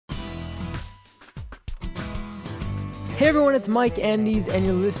Hey everyone, it's Mike Andes, and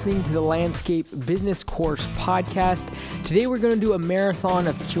you're listening to the Landscape Business Course podcast. Today we're going to do a marathon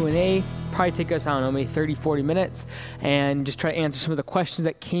of Q&A. Probably take us, I don't know, maybe 30, 40 minutes, and just try to answer some of the questions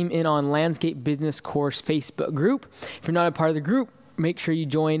that came in on Landscape Business Course Facebook group. If you're not a part of the group, make sure you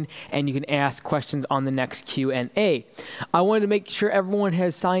join and you can ask questions on the next Q&A. I wanted to make sure everyone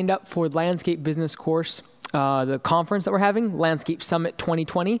has signed up for Landscape Business Course, the conference that we're having, Landscape Summit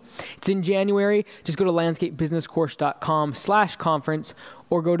 2020. It's in January. Just go to landscapebusinesscourse.com/conference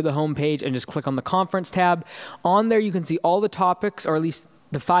or go to the homepage and just click on the conference tab. On there, you can see all the topics, or at least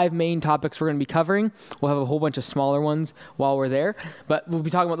the 5 main topics we're going to be covering. We'll have a whole bunch of smaller ones while we're there, but we'll be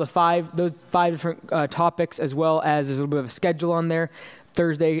talking about those five different topics, as well as there's a little bit of a schedule on there.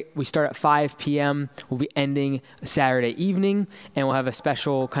 Thursday, we start at 5 p.m. We'll be ending Saturday evening, and we'll have a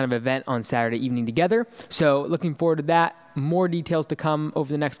special kind of event on Saturday evening together. So looking forward to that. More details to come over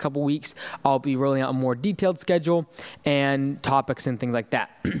the next couple weeks. I'll be rolling out a more detailed schedule and topics and things like that.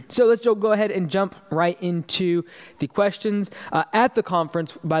 So let's go ahead and jump right into the questions. At the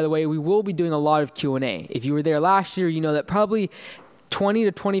conference, by the way, we will be doing a lot of Q&A. If you were there last year, you know that probably 20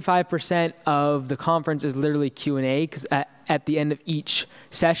 to 25% of the conference is literally Q&A, because at the end of each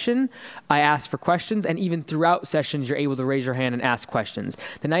session, I ask for questions, and even throughout sessions, you're able to raise your hand and ask questions.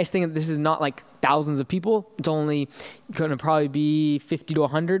 The nice thing is this is not like thousands of people. It's only going to probably be 50 to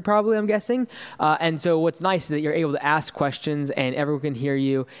 100 probably, I'm guessing. And so what's nice is that you're able to ask questions and everyone can hear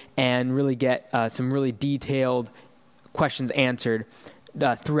you and really get some really detailed questions answered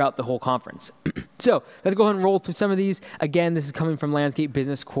throughout the whole conference. So let's go ahead and roll through some of these. Again, this is coming from Landscape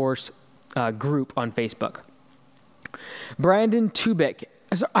Business Course group on Facebook. Brandon Tubick.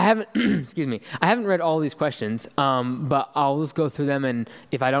 So I haven't, excuse me, I haven't read all these questions, but I'll just go through them, and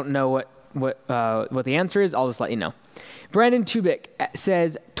if I don't know what the answer is, I'll just let you know. Brandon Tubick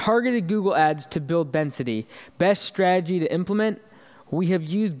says, targeted Google ads to build density. Best strategy to implement? We have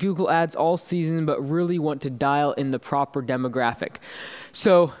used Google ads all season, but really want to dial in the proper demographic.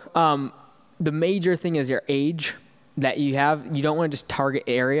 So the major thing is your age that you have. You don't want to just target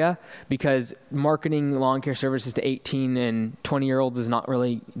area, because marketing lawn care services to 18 and 20-year-olds is not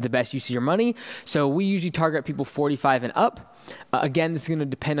really the best use of your money. So we usually target people 45 and up. Again, this is going to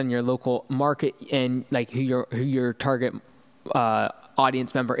depend on your local market and like who your target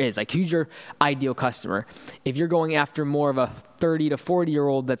audience member is. Like, who's your ideal customer? If you're going after more of a 30 to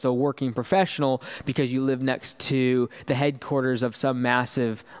 40-year-old that's a working professional because you live next to the headquarters of some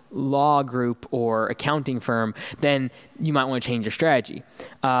massive law group or accounting firm, then you might want to change your strategy.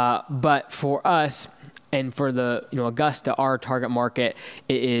 But for us and for the Augusta, our target market,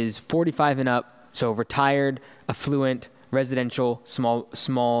 it is 45 and up, so retired, affluent, residential, small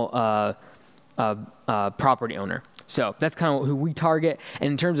property owner. So that's kind of who we target.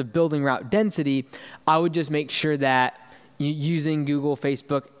 And in terms of building route density, I would just make sure that you're using Google,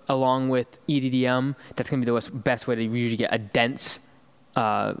 Facebook, along with EDDM. That's going to be the best way to usually get a dense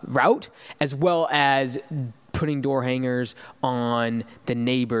route, as well as putting door hangers on the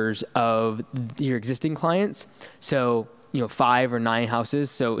neighbors of your existing clients. So 5 or 9 houses.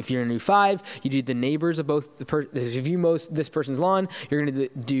 So if you're going to do 5, you do the neighbors of both. If you mow this person's lawn, you're going to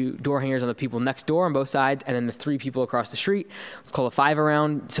do door hangers on the people next door on both sides, and then the 3 people across the street. It's called a 5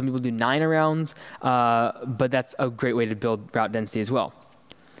 around. Some people do 9 arounds, but that's a great way to build route density as well.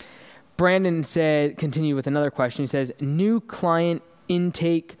 Brandon said, continue with another question. He says, new client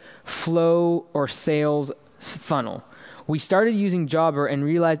intake flow or sales funnel. We started using Jobber and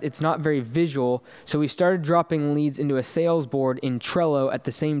realized it's not very visual, so we started dropping leads into a sales board in Trello at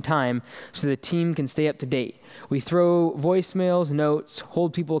the same time so the team can stay up to date. We throw voicemails, notes,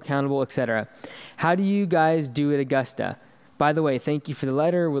 hold people accountable, etc. How do you guys do at Augusta? By the way, thank you for the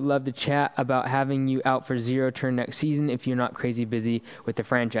letter. Would love to chat about having you out for ZeroTurn next season if you're not crazy busy with the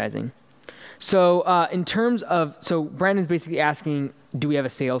franchising. So in terms of, Brandon's basically asking, do we have a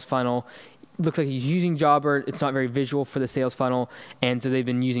sales funnel? Looks like he's using Jobber. It's not very visual for the sales funnel. And so they've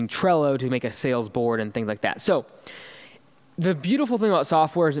been using Trello to make a sales board and things like that. So the beautiful thing about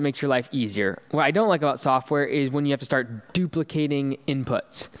software is it makes your life easier. What I don't like about software is when you have to start duplicating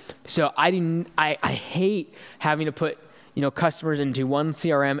inputs. So I hate having to put customers into one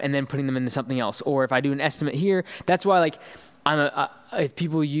CRM and then putting them into something else. Or if I do an estimate here, that's why if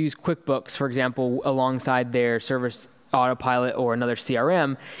people use QuickBooks, for example, alongside their service Autopilot or another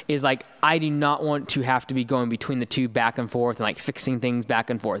CRM, is I do not want to have to be going between the two back and forth and fixing things back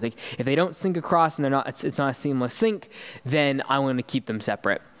and forth. If they don't sync across and it's not a seamless sync, then I want to keep them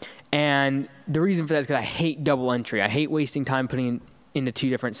separate. And the reason for that is because I hate double entry. I hate wasting time putting into two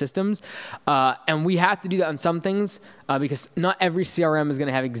different systems. And we have to do that on some things because not every CRM is going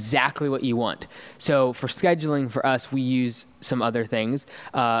to have exactly what you want. So for scheduling for us, we use some other things,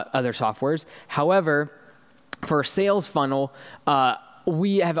 other softwares. However, for sales funnel,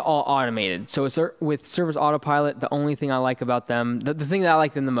 we have it all automated. So with Service Autopilot, the only thing I like about them, the thing that I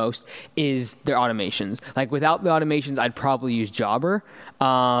like them the most is their automations. Like without the automations, I'd probably use Jobber.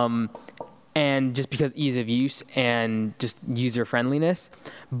 And just because ease of use and just user friendliness.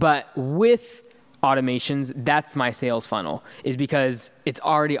 But with automations, that's my sales funnel, is because it's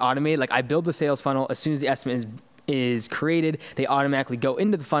already automated. Like I build the sales funnel, as soon as the estimate is created, they automatically go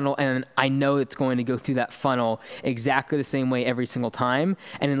into the funnel, and I know it's going to go through that funnel exactly the same way every single time.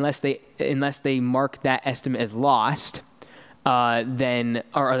 And unless they mark that estimate as lost,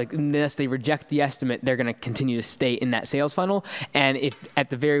 unless they reject the estimate, they're going to continue to stay in that sales funnel. And if at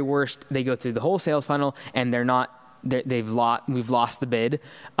the very worst they go through the whole sales funnel and we've lost the bid,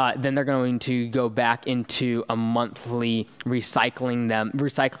 then they're going to go back into a monthly recycling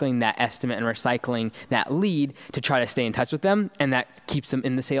that estimate and recycling that lead to try to stay in touch with them, and that keeps them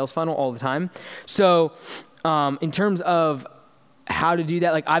in the sales funnel all the time. So in terms of how to do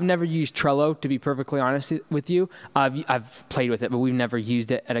that, like I've never used Trello, to be perfectly honest with you. I've played with it, but we've never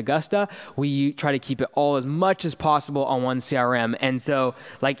used it at Augusta. We try to keep it all as much as possible on one CRM. And so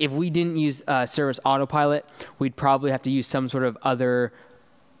like if we didn't use Service Autopilot, we'd probably have to use some sort of other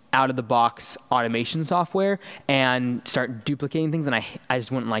out-of-the-box automation software and start duplicating things, and I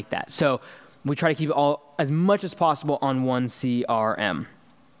just wouldn't like that. So we try to keep it all as much as possible on one CRM.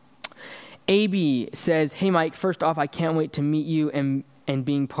 AB says, hey, Mike, first off, I can't wait to meet you and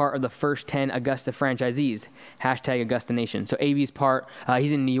being part of the first 10 Augusta franchisees, hashtag Augusta Nation. So AB's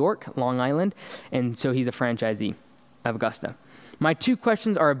he's in New York, Long Island, and so he's a franchisee of Augusta. My two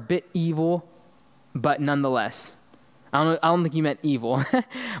questions are a bit evil, but nonetheless. I don't think you meant evil.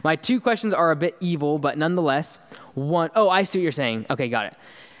 My two questions are a bit evil, but nonetheless. I see what you're saying. Okay, got it.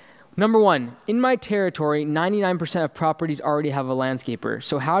 Number one, in my territory, 99% of properties already have a landscaper.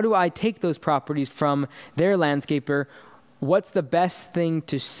 So how do I take those properties from their landscaper? What's the best thing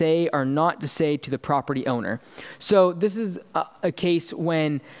to say or not to say to the property owner? So this is a case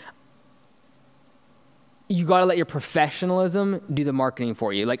when you got to let your professionalism do the marketing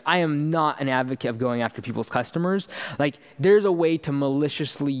for you. Like, I am not an advocate of going after people's customers. Like, there's a way to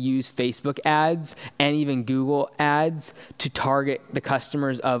maliciously use Facebook ads and even Google ads to target the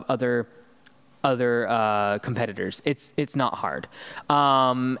customers of other competitors. It's not hard,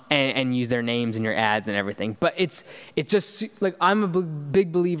 and use their names in your ads and everything. But it's just like, I'm a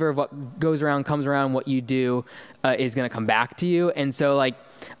big believer of what goes around comes around. What you do is going to come back to you. And so like,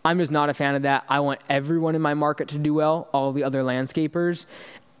 I'm just not a fan of that. I want everyone in my market to do well. All the other landscapers,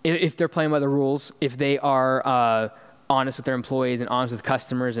 if they're playing by the rules, if they are honest with their employees and honest with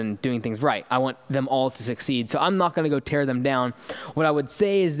customers and doing things right, I want them all to succeed. So I'm not going to go tear them down. What I would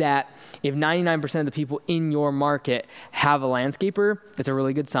say is that if 99% of the people in your market have a landscaper, that's a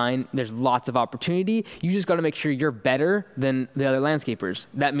really good sign. There's lots of opportunity. You just got to make sure you're better than the other landscapers.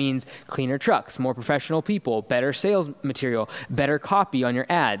 That means cleaner trucks, more professional people, better sales material, better copy on your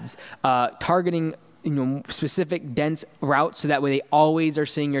ads, targeting specific dense routes, so that way they always are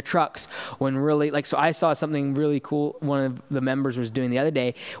seeing your trucks. When really, like, so I saw something really cool one of the members was doing the other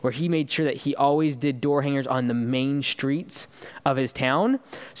day, where he made sure that he always did door hangers on the main streets of his town,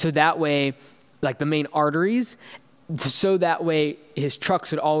 so that way, like the main arteries, so that way his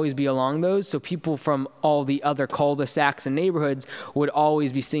trucks would always be along those, so people from all the other cul-de-sacs and neighborhoods would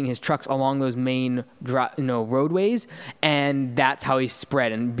always be seeing his trucks along those main roadways. And that's how he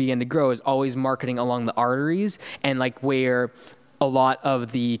spread and began to grow, is always marketing along the arteries and like where a lot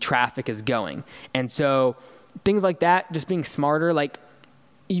of the traffic is going. And so things like that, just being smarter, like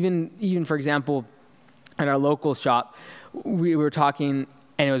even for example, at our local shop, we were talking,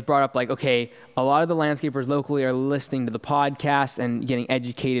 and it was brought up like, okay, a lot of the landscapers locally are listening to the podcast and getting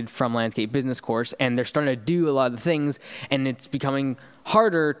educated from Landscape Business Course, and they're starting to do a lot of the things, and it's becoming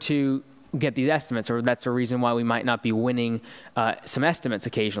harder to get these estimates, or that's a reason why we might not be winning some estimates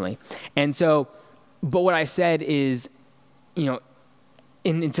occasionally. And so, but what I said is,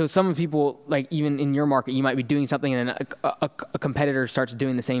 and so some people, like even in your market, you might be doing something and then a competitor starts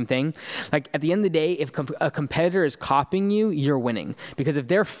doing the same thing. Like at the end of the day, if a competitor is copying you, you're winning. Because if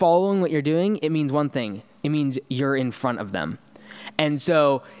they're following what you're doing, it means one thing. It means you're in front of them. And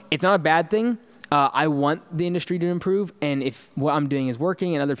so it's not a bad thing. I want the industry to improve. And if what I'm doing is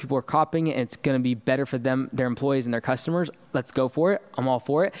working and other people are copying it, and it's going to be better for them, their employees and their customers, let's go for it. I'm all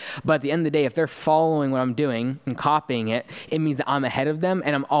for it. But at the end of the day, if they're following what I'm doing and copying it, it means that I'm ahead of them,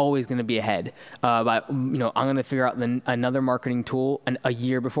 and I'm always going to be ahead. But I'm going to figure out another marketing tool a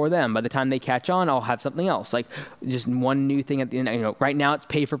year before them. By the time they catch on, I'll have something else, like just one new thing at the end. Right now it's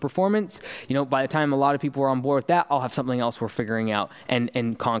pay for performance. By the time a lot of people are on board with that, I'll have something else we're figuring out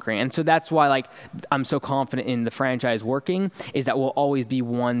and conquering. And so that's why I'm so confident in the franchise working, is that we'll always be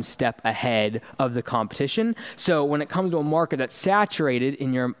one step ahead of the competition. So when it comes to a market that's saturated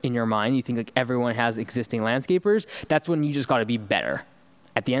in your mind, you think like everyone has existing landscapers, that's when you just got to be better.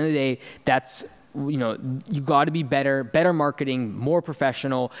 At the end of the day, that's you got to be better marketing, more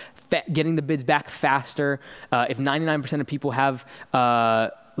professional, getting the bids back faster. If 99% of people have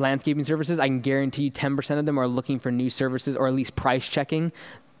landscaping services, I can guarantee you 10% of them are looking for new services, or at least price checking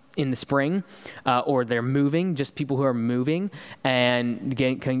in the spring, or they're moving, just people who are moving and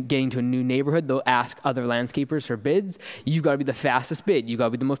getting to a new neighborhood. They'll ask other landscapers for bids. You've got to be the fastest bid. You've got to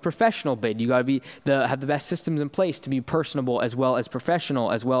be the most professional bid. You got to have the best systems in place to be personable, as well as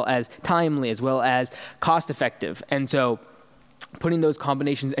professional, as well as timely, as well as cost effective. And so putting those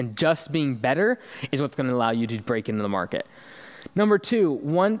combinations and just being better is what's going to allow you to break into the market. Number 2,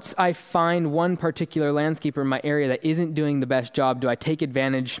 once I find one particular landscaper in my area that isn't doing the best job, do I take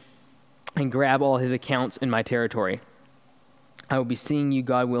advantage and grab all his accounts in my territory? I will be seeing you,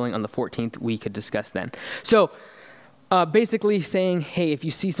 God willing, on the 14th. We could discuss then. So basically saying, hey, if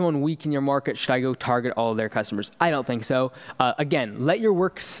you see someone weak in your market, should I go target all of their customers? I don't think so. Again, let your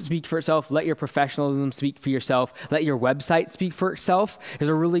work speak for itself. Let your professionalism speak for yourself. Let your website speak for itself. There's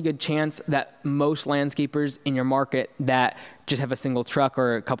a really good chance that most landscapers in your market that just have a single truck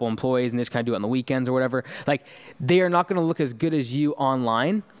or a couple employees and just kind of do it on the weekends or whatever, they are not going to look as good as you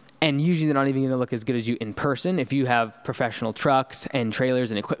online. And usually they're not even going to look as good as you in person if you have professional trucks and trailers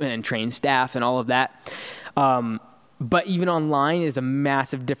and equipment and trained staff and all of that. But even online is a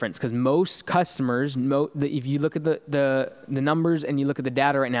massive difference, because most customers, if you look at the numbers and you look at the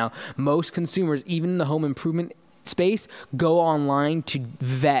data right now, most consumers, even in the home improvement space, go online to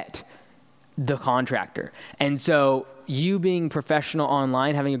vet the contractor. And so you being professional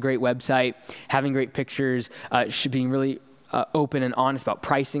online, having a great website, having great pictures, being really open and honest about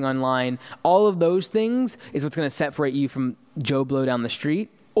pricing online, all of those things is what's going to separate you from Joe Blow down the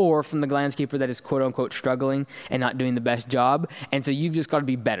street, or from the landscaper that is quote unquote struggling and not doing the best job. And so you've just got to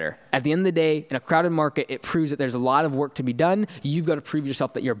be better. At the end of the day, in a crowded market, it proves that there's a lot of work to be done. You've got to prove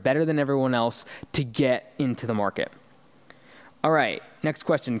yourself that you're better than everyone else to get into the market. All right, next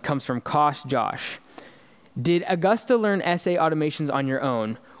question comes from Kosh Josh. Did Augusta learn SA automations on your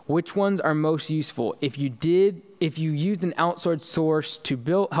own? Which ones are most useful? If you used an outsourced source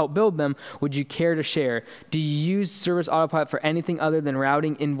to help build them, would you care to share? Do you use Service Autopilot for anything other than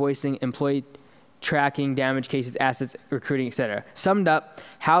routing, invoicing, employee tracking, damage cases, assets, recruiting, etc.? Summed up,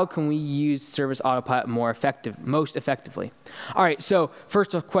 how can we use Service Autopilot most effectively? All right, so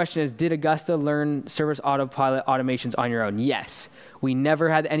first question is, did Augusta learn Service Autopilot automations on your own? Yes. We never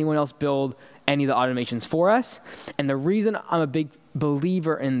had anyone else build any of the automations for us. And the reason I'm a big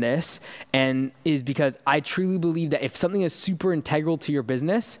believer in this is because I truly believe that if something is super integral to your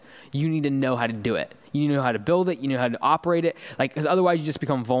business, you need to know how to do it. You need to know how to build it. You know how to operate it. Because otherwise you just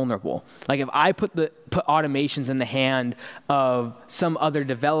become vulnerable. If I put automations in the hand of some other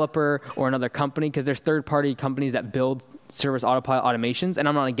developer or another company, because there's third-party companies that build Service Autopilot automations, and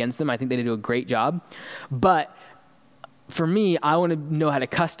I'm not against them. I think they do a great job. But for me, I want to know how to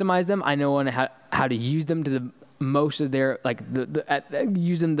customize them. I know how to use them to the most of their,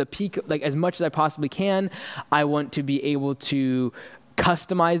 use them the peak, as much as I possibly can. I want to be able to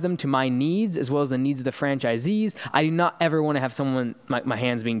customize them to my needs as well as the needs of the franchisees. I do not ever want to have my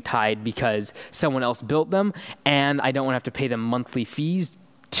hands being tied because someone else built them, and I don't want to have to pay them monthly fees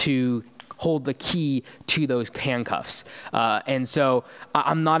to hold the key to those handcuffs. And so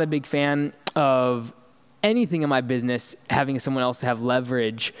I'm not a big fan of anything in my business having someone else have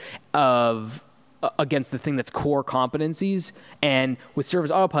leverage against the thing that's core competencies. And with Service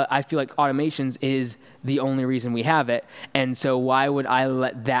Autopilot, I feel like automations is the only reason we have it. And so why would I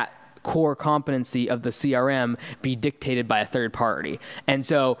let that core competency of the CRM be dictated by a third party? And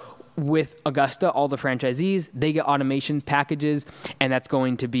so with Augusta, all the franchisees, they get automation packages, and that's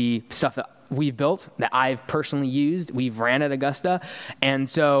going to be stuff that we've built, that I've personally used, we've ran at Augusta. And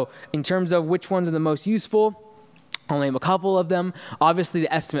so in terms of which ones are the most useful, I'll name a couple of them. Obviously,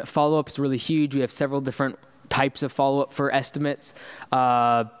 the estimate follow-up is really huge. We have several different types of follow-up for estimates.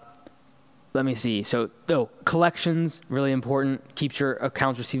 let me see. So, collections, really important. Keeps your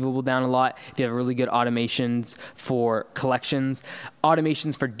accounts receivable down a lot. If you have really good automations for collections,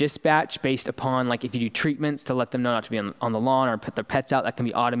 automations for dispatch based upon, like, if you do treatments to let them know not to be on the lawn or put their pets out, that can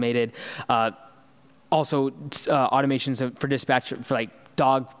be automated. Also, automations for dispatch for, like,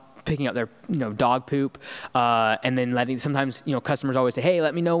 picking up their, dog poop, and then sometimes, customers always say, hey,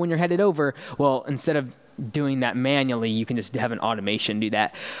 let me know when you're headed over. Well, instead of doing that manually, you can just have an automation do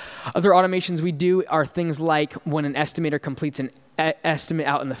that. Other automations we do are things like when an estimator completes an estimate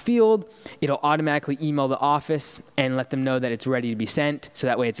out in the field, it'll automatically email the office and let them know that it's ready to be sent. So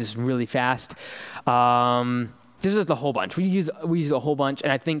that way it's just really fast. This is the whole bunch. We use a whole bunch.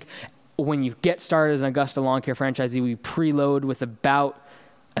 And I think when you get started as an Augusta Lawn Care franchisee, we preload with about,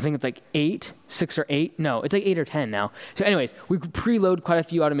 I think it's like 6 or 8. No, it's like 8 or 10 now. So anyways, we preload quite a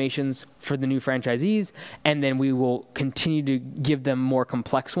few automations for the new franchisees, and then we will continue to give them more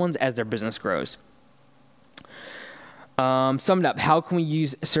complex ones as their business grows. Summed up, how can we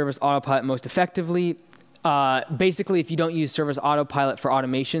use Service Autopilot most effectively? Basically, if you don't use Service Autopilot for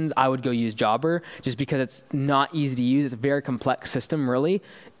automations, I would go use Jobber, just because it's not easy to use. It's a very complex system, really.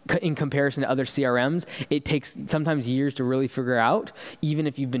 In comparison to other CRMs, it takes sometimes years to really figure out, even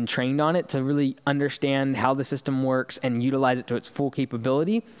if you've been trained on it, to really understand how the system works and utilize it to its full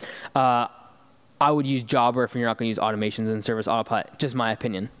capability. I would use Jobber if you're not going to use automations and Service Autopilot, just my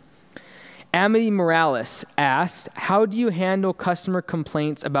opinion. Amity Morales asked, how do you handle customer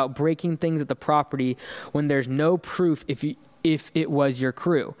complaints about breaking things at the property when there's no proof if it was your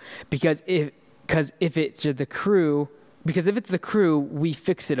crew? Because if it's the crew, we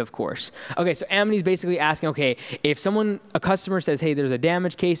fix it, of course. Okay, so Amity's basically asking, okay, if a customer says, hey, there's a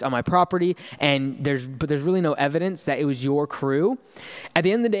damage case on my property, but there's really no evidence that it was your crew, at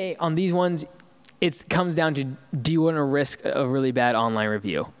the end of the day, on these ones, it comes down to, do you want to risk a really bad online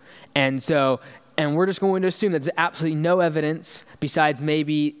review? And we're just going to assume that there's absolutely no evidence besides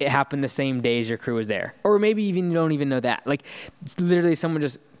maybe it happened the same day as your crew was there. Or maybe even you don't even know that. Like, literally someone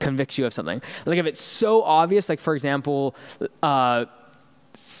just convicts you of something. Like, if it's so obvious, like, for example, the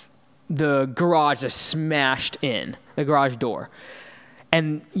garage is smashed in, the garage door.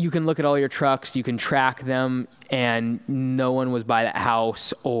 And you can look at all your trucks, you can track them, and no one was by that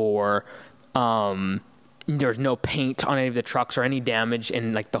house, or there's no paint on any of the trucks or any damage,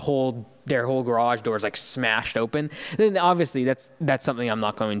 and, like, their whole garage door is, like, smashed open, then obviously that's something I'm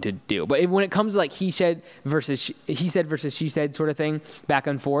not going to do. But when it comes to, like, he said versus she said sort of thing, back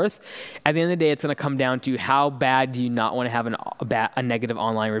and forth, at the end of the day, it's going to come down to how bad do you not want to have a negative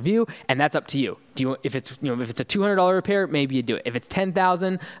online review, and that's up to you. If it's a $200 repair, maybe you do it. If it's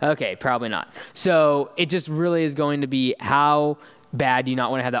 $10,000, okay, probably not. So it just really is going to be how bad do you not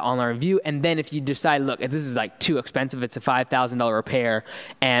want to have that online review. And then if you decide, look, if this is, like, too expensive, it's a $5,000 repair,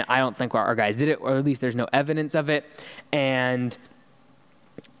 and I don't think our guys did it, or at least there's no evidence of it, and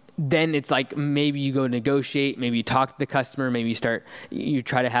then it's like, maybe you go negotiate, maybe you talk to the customer, maybe you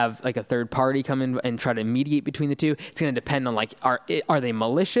try to have, like, a third party come in and try to mediate between the two. It's going to depend on, like, are they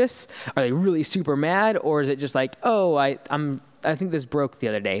malicious? Are they really super mad? Or is it just like, oh, I think this broke the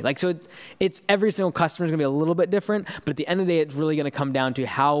other day. Like, so it's every single customer is going to be a little bit different, but at the end of the day, it's really going to come down to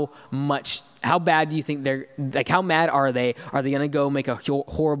how bad do you think how mad are they? Are they going to go make a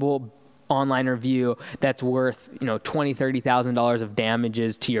horrible online review that's worth, $20,000, $30,000 of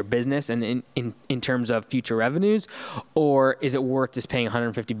damages to your business and in terms of future revenues? Or is it worth just paying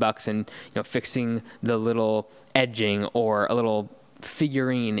 $150 and, fixing the little edging or a little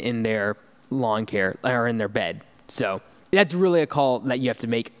figurine in their lawn care or in their bed? So that's really a call that you have to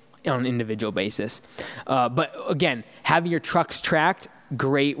make on an individual basis. But again, having your trucks tracked,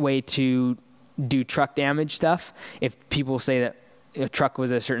 great way to do truck damage stuff. If people say that a truck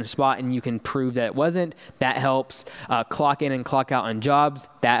was at a certain spot and you can prove that it wasn't, that helps. Clock in and clock out on jobs,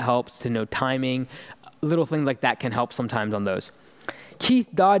 that helps to know timing. Little things like that can help sometimes on those. Keith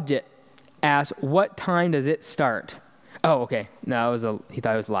Dodgett asks, what time does it start? Oh, okay. No, he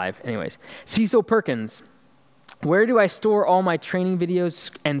thought it was live. Anyways, Cecil Perkins, where do I store all my training videos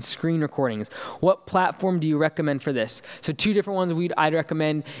and screen recordings? What platform do you recommend for this? So 2 different ones I'd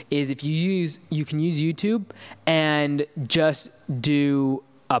recommend is you can use YouTube and just do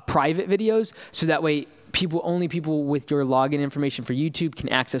private videos. So that way only people with your login information for YouTube can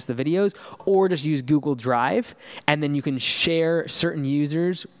access the videos, or just use Google Drive, and then you can share certain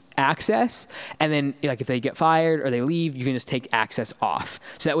users access, and then, like, if they get fired or they leave, you can just take access off.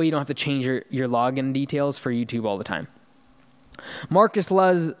 So that way you don't have to change your login details for YouTube all the time. Marcus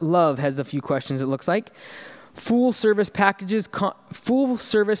Love has a few questions, it looks like. Full service package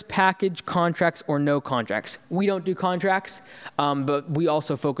contracts or no contracts. We don't do contracts, but we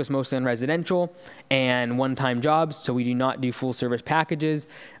also focus mostly on residential and one-time jobs, so we do not do full service packages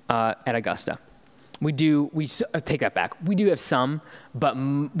at Augusta. Take that back. We do have some, but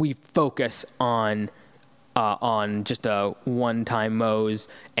we focus on just a one-time mows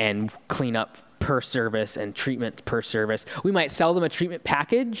and cleanup per service and treatment per service. We might sell them a treatment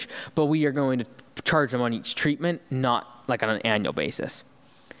package, but we are going to charge them on each treatment, not like on an annual basis.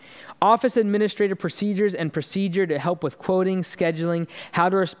 Office administrative procedures and procedure to help with quoting, scheduling, how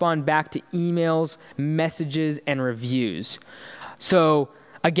to respond back to emails, messages, and reviews. So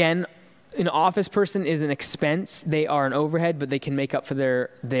again, an office person is an expense. They are an overhead, but they can make up for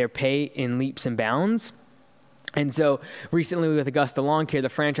their pay in leaps and bounds. And so recently with Augusta Lawn Care, the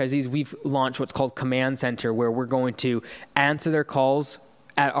franchisees, we've launched what's called Command Center, where we're going to answer their calls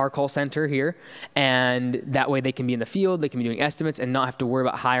at our call center here. And that way they can be in the field, they can be doing estimates and not have to worry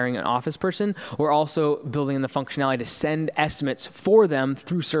about hiring an office person. We're also building in the functionality to send estimates for them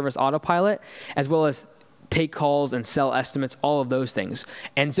through Service Autopilot, as well as take calls and sell estimates, all of those things.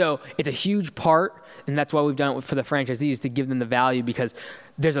 And so it's a huge part, and that's why we've done it for the franchisees, to give them the value, because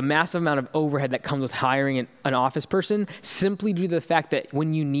there's a massive amount of overhead that comes with hiring an office person, simply due to the fact that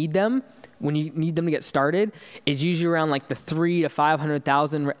when you need them to get started, is usually around like the $300,000 to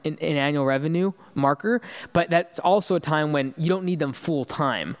 $500,000 in annual revenue marker. But that's also a time when you don't need them full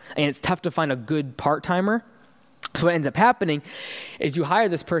time, and it's tough to find a good part-timer. So what ends up happening is you hire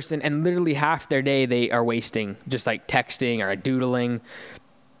this person, and literally half their day they are wasting just like texting or doodling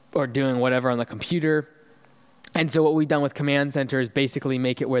or doing whatever on the computer. And so what we've done with Command Center is basically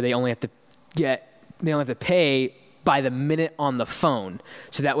make it where they only have to pay by the minute on the phone.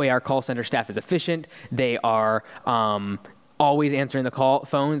 So that way our call center staff is efficient. They are always answering the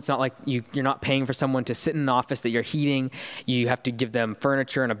phone. It's not like you're not paying for someone to sit in an office that you're heating. You have to give them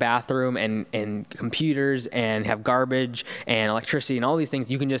furniture and a bathroom and computers and have garbage and electricity and all these things.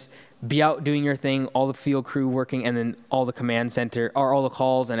 You can just be out doing your thing, all the field crew working, and then all the Command Center, or all the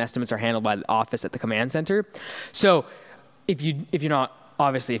calls and estimates are handled by the office at the Command Center. So if you're not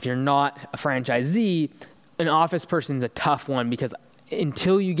a franchisee, an office person's a tough one, because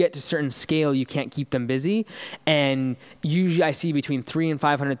until you get to certain scale, you can't keep them busy. And usually I see between $300,000 and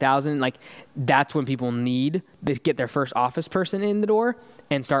 $500,000, like that's when people need to get their first office person in the door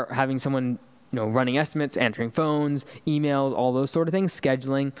and start having someone, running estimates, answering phones, emails, all those sort of things,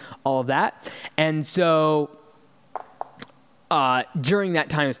 scheduling, all of that. And so during that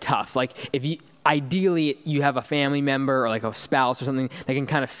time is tough. Like ideally you have a family member or like a spouse or something that can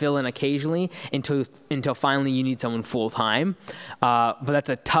kind of fill in occasionally until finally you need someone full time. But that's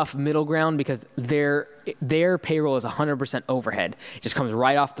a tough middle ground, because their payroll is 100% overhead. It just comes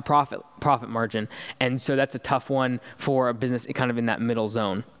right off the profit margin. And so that's a tough one for a business kind of in that middle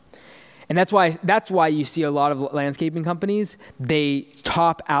zone. And that's why you see a lot of landscaping companies, they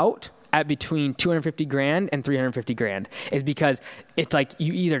top out at between $250,000 and $350,000, is because it's like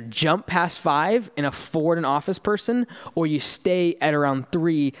you either jump past $5,000 and afford an office person, or you stay at around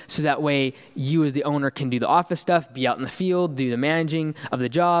 $3,000, so that way you as the owner can do the office stuff, be out in the field, do the managing of the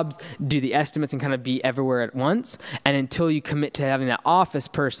jobs, do the estimates, and kind of be everywhere at once. And until you commit to having that office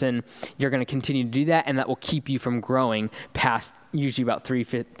person, you're going to continue to do that, and that will keep you from growing past usually about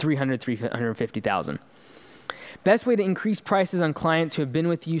 $350,000. Best way to increase prices on clients who have been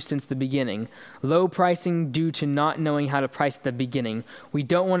with you since the beginning. Low pricing due to not knowing how to price at the beginning. We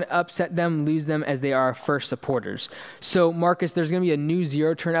don't want to upset them, lose them, as they are our first supporters. So Marcus, there's going to be a new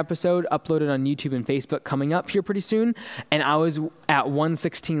ZeroTurn episode uploaded on YouTube and Facebook coming up here pretty soon. And I was at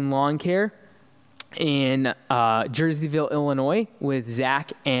 116 Lawn Care in Jerseyville, Illinois with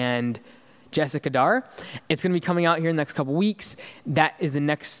Zach and Jessica Dar. It's going to be coming out here in the next couple weeks. That is the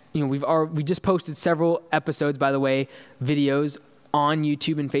next, we just posted several episodes, by the way, videos on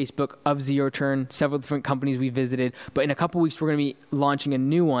YouTube and Facebook of ZeroTurn, several different companies we visited. But in a couple weeks, we're going to be launching a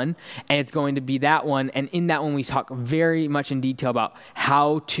new one, and it's going to be that one. And in that one, we talk very much in detail about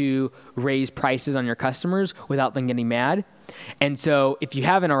how to raise prices on your customers without them getting mad. And so if you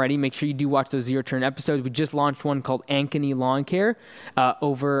haven't already, make sure you do watch those ZeroTurn episodes. We just launched one called Ankeny Lawn Care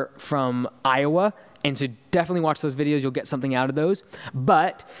over from Iowa. And so definitely watch those videos. You'll get something out of those.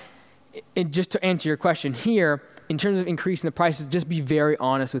 But just to answer your question here, in terms of increasing the prices, just be very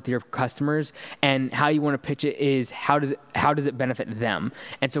honest with your customers, and how you want to pitch it is how does it benefit them?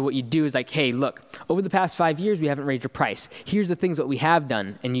 And so what you do is like, hey, look, over the past 5 years, we haven't raised your price. Here's the things that we have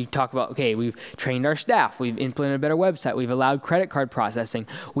done. And you talk about, okay, we've trained our staff, we've implemented a better website, we've allowed credit card processing,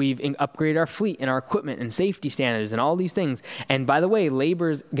 we've upgraded our fleet and our equipment and safety standards and all these things. And by the way, labor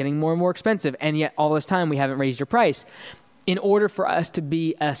is getting more and more expensive, and yet all this time we haven't raised your price. In order for us to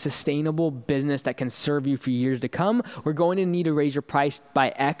be a sustainable business that can serve you for years to come, we're going to need to raise your price by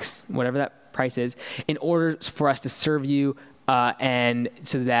X, whatever that price is, in order for us to serve you and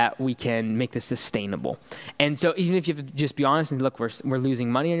so that we can make this sustainable. And so even if you have to just be honest and look, we're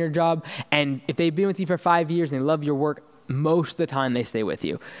losing money on your job, and if they've been with you for 5 years and they love your work, most of the time they stay with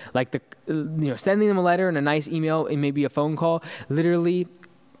you. Like sending them a letter and a nice email and maybe a phone call, literally,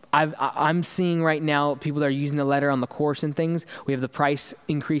 I'm seeing right now people that are using the letter on the course and things. We have the price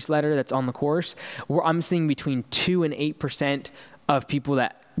increase letter that's on the course. I'm seeing between 2 and 8% of people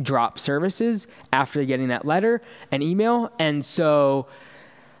that drop services after getting that letter and email. And so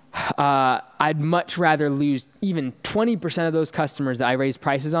I'd much rather lose even 20% of those customers that I raised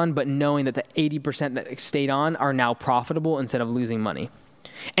prices on, but knowing that the 80% that stayed on are now profitable instead of losing money.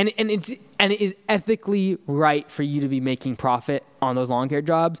 And it is ethically right for you to be making profit on those lawn care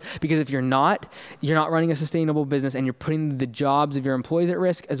jobs, because if you're not running a sustainable business, and you're putting the jobs of your employees at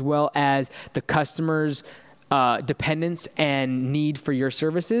risk, as well as the customers' dependence and need for your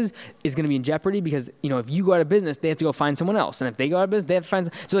services is going to be in jeopardy, because if you go out of business, they have to go find someone else, and if they go out of business, they have to find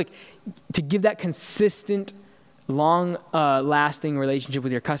so like to give that consistent, long lasting relationship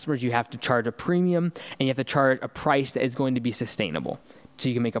with your customers, you have to charge a premium, and you have to charge a price that is going to be sustainable, so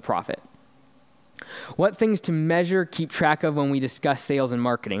you can make a profit. What things to measure, keep track of when we discuss sales and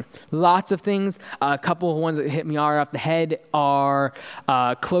marketing? Lots of things. A couple of ones that hit me off the head are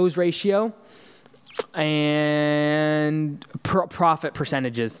close ratio and profit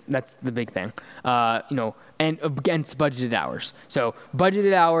percentages. That's the big thing. And against budgeted hours. So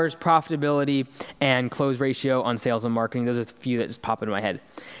budgeted hours, profitability, and close ratio on sales and marketing. Those are the few that just pop into my head.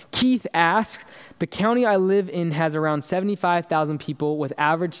 Keith asks, the county I live in has around 75,000 people with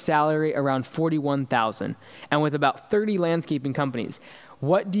average salary around 41,000 and with about 30 landscaping companies.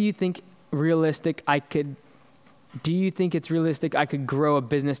 What do you think realistic I could grow a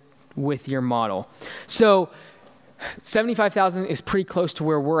business with your model? So 75,000 is pretty close to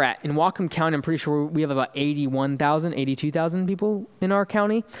where we're at. In Whatcom County, I'm pretty sure we have about 82,000 people in our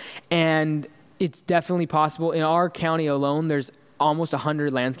county. And it's definitely possible. In our county alone, there's almost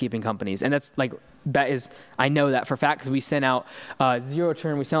 100 landscaping companies. And I know that for a fact, because we sent out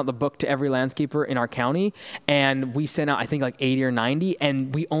ZeroTurn, we sent out the book to every landscaper in our county. And we sent out, I think, like 80 or 90.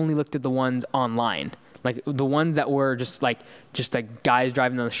 And we only looked at the ones online. Like the ones that were just like guys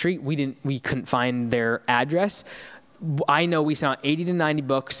driving down the street, we couldn't find their address. I know we sent out 80 to 90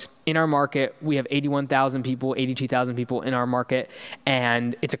 books in our market. We have 81,000 people, 82,000 people in our market,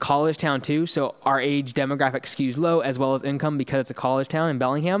 and it's a college town too. So our age demographic skews low, as well as income, because it's a college town in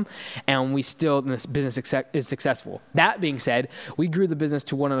Bellingham, and this business is successful. That being said, we grew the business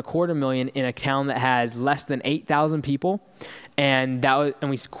to $1.25 million in a town that has less than 8,000 people. And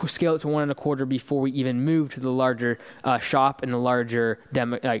we scaled it to 1.25 before we even moved to the larger shop and the larger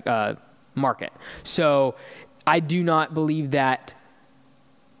market. So I do not believe that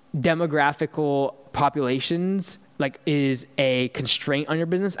demographical populations is a constraint on your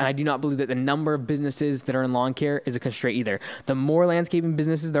business, and I do not believe that the number of businesses that are in lawn care is a constraint either. The more landscaping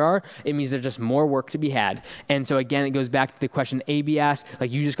businesses there are, it means there's just more work to be had. And so again, it goes back to the question AB asked,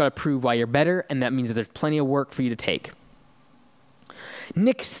 you just got to prove why you're better, and that means that there's plenty of work for you to take.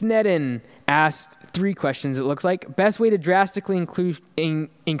 Nick Snedden asked 3 questions, it looks like. Best way to drastically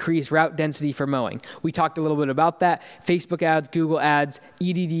increase route density for mowing. We talked a little bit about that. Facebook ads, Google ads,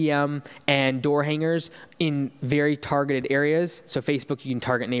 EDDM, and door hangers in very targeted areas. So Facebook, you can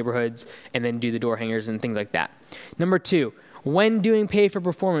target neighborhoods and then do the door hangers and things like that. Number 2, when doing pay for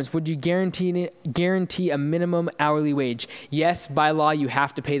performance, would you guarantee a minimum hourly wage? Yes, by law, you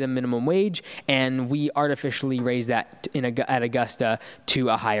have to pay them minimum wage, and we artificially raise that at Augusta to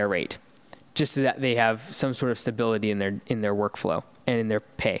a higher rate, just so that they have some sort of stability in their workflow and in their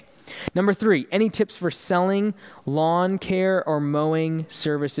pay. Number 3, any tips for selling lawn care or mowing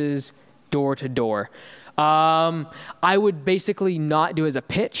services door to door? I would basically not do it as a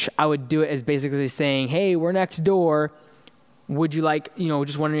pitch. I would do it as basically saying, hey, we're next door. Would you like,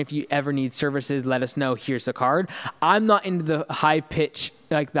 just wondering if you ever need services, let us know. Here's the card. I'm not into the high pitch,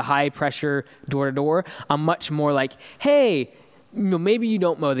 the high pressure door to door. I'm much more like, hey, maybe you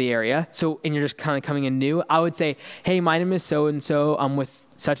don't mow the area, and you're just kind of coming in new. I would say, hey, my name is so-and-so. I'm with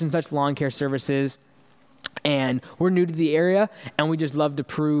such and such lawn care services. And we're new to the area, and we just love to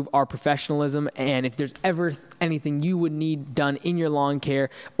prove our professionalism. And if there's ever anything you would need done in your lawn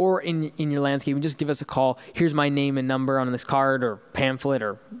care or in your landscaping, just give us a call. Here's my name and number on this card or pamphlet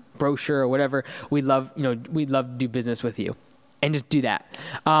or brochure or whatever. We'd love to do business with you, and just do that.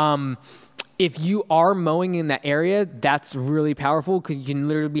 If you are mowing in that area, that's really powerful, because you can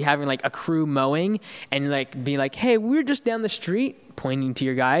literally be having like a crew mowing and like be like, hey, we're just down the street, pointing to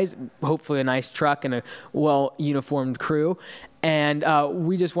your guys, hopefully a nice truck and a well-uniformed crew. And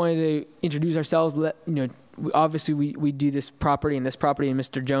we just wanted to introduce ourselves. Obviously we do this property, and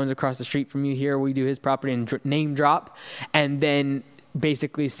Mr. Jones across the street from you here, we do his property and name drop. And then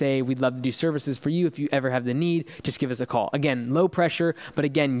basically say, we'd love to do services for you. If you ever have the need, just give us a call. Again, low pressure, but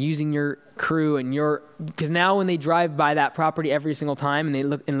again, using your crew and because now when they drive by that property every single time and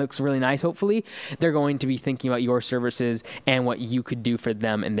it looks really nice, hopefully, they're going to be thinking about your services and what you could do for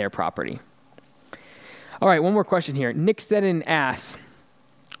them and their property. All right, one more question here. Nick Stedden asks,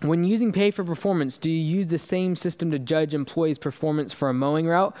 when using pay for performance, do you use the same system to judge employees' performance for a mowing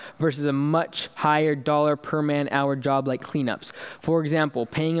route versus a much higher dollar per man hour job like cleanups? For example,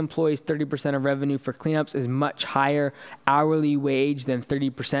 paying employees 30% of revenue for cleanups is much higher hourly wage than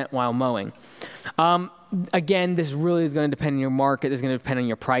 30% while mowing. Again, this really is going to depend on your market. It's going to depend on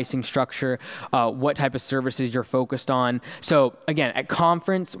your pricing structure, what type of services you're focused on. So again, at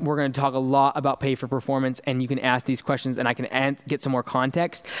conference, we're going to talk a lot about pay for performance, and you can ask these questions and I can get some more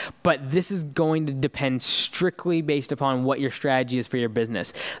context. But this is going to depend strictly based upon what your strategy is for your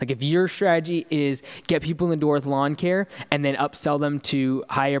business. Like if your strategy is get people in the door with lawn care and then upsell them to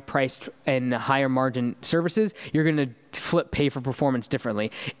higher priced and higher margin services, you're going to flip pay for performance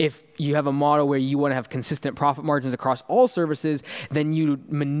differently. If you have a model where you want to have consistent profit margins across all services, then you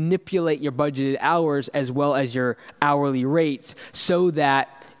manipulate your budgeted hours as well as your hourly rates so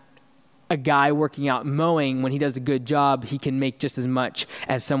that a guy working out mowing, when he does a good job, he can make just as much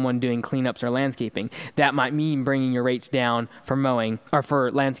as someone doing cleanups or landscaping. That might mean bringing your rates down for mowing or for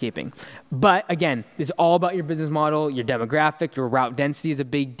landscaping. But again, it's all about your business model, your demographic, your route density is a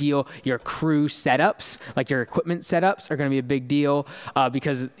big deal. Your crew setups, like your equipment setups, are going to be a big deal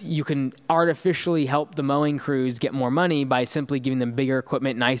because you can artificially help the mowing crews get more money by simply giving them bigger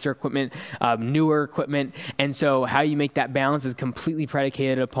equipment, nicer equipment, newer equipment. And so how you make that balance is completely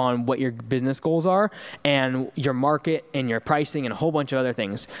predicated upon what your business goals are and your market and your pricing and a whole bunch of other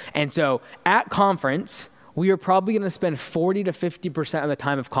things. And so at conference, we are probably going to spend 40 to 50% of the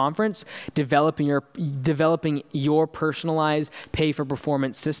time of conference developing your personalized pay for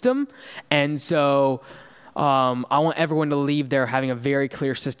performance system. And so I want everyone to leave there having a very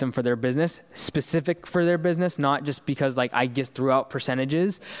clear system for their business, specific for their business, not just because like I just threw out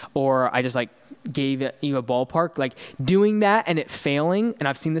percentages or I just like gave you a ballpark. Like doing that and it failing, and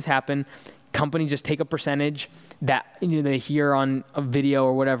I've seen this happen, companies just take a percentage that they hear on a video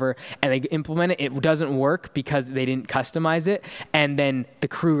or whatever, and they implement it. It doesn't work because they didn't customize it, and then the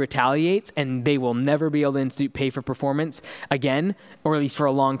crew retaliates, and they will never be able to institute pay for performance again, or at least for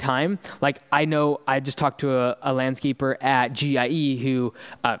a long time. Like I know, I just talked to a landscaper at GIE who,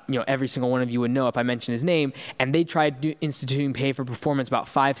 every single one of you would know if I mentioned his name, and they tried instituting pay for performance about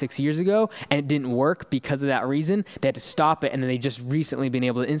 5-6 years ago, and it didn't work because of that reason. They had to stop it, and then they just recently been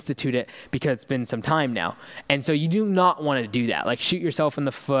able to institute it because it's been some time now. And so you do not want to do that. Like shoot yourself in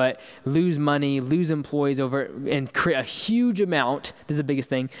the foot, lose money, lose employees over, and create a huge amount, this is the biggest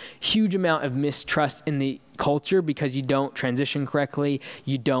thing, huge amount of mistrust in the culture because you don't transition correctly,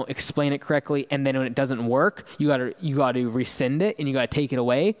 you don't explain it correctly, and then when it doesn't work, you got to rescind it and you got to take it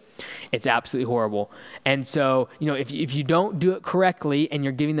away. It's absolutely horrible. And so, if you don't do it correctly and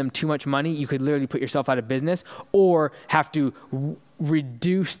you're giving them too much money, you could literally put yourself out of business or have to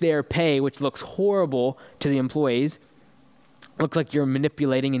reduce their pay, which looks horrible to the employees. Looks like you're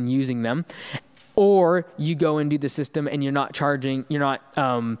manipulating and using them. Or you go and do the system and you're not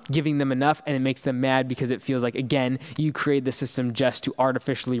giving them enough, and it makes them mad because it feels like, again, you create the system just to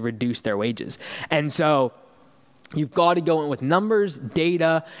artificially reduce their wages. And so you've got to go in with numbers,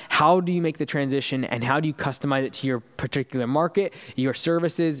 data. How do you make the transition, and how do you customize it to your particular market, your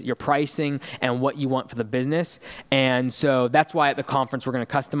services, your pricing, and what you want for the business? And so that's why at the conference we're going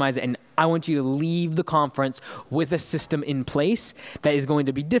to customize it. And I want you to leave the conference with a system in place that is going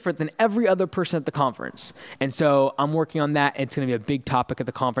to be different than every other person at the conference. And so I'm working on that. It's going to be a big topic at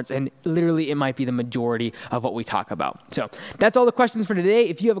the conference, and literally it might be the majority of what we talk about. So that's all the questions for today.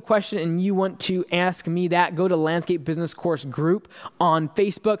 If you have a question and you want to ask me that, go to Landscape Business Course group on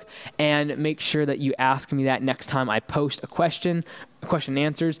Facebook and make sure that you ask me that next time I post a question question and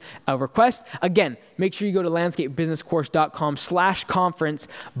answers request. Again, make sure you go to landscapebusinesscourse.com/conference,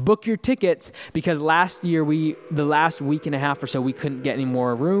 book your tickets, because last year, the last week and a half or so, we couldn't get any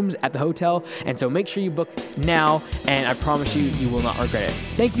more rooms at the hotel. And so make sure you book now, and I promise you, you will not regret it.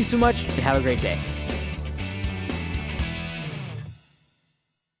 Thank you so much, and have a great day.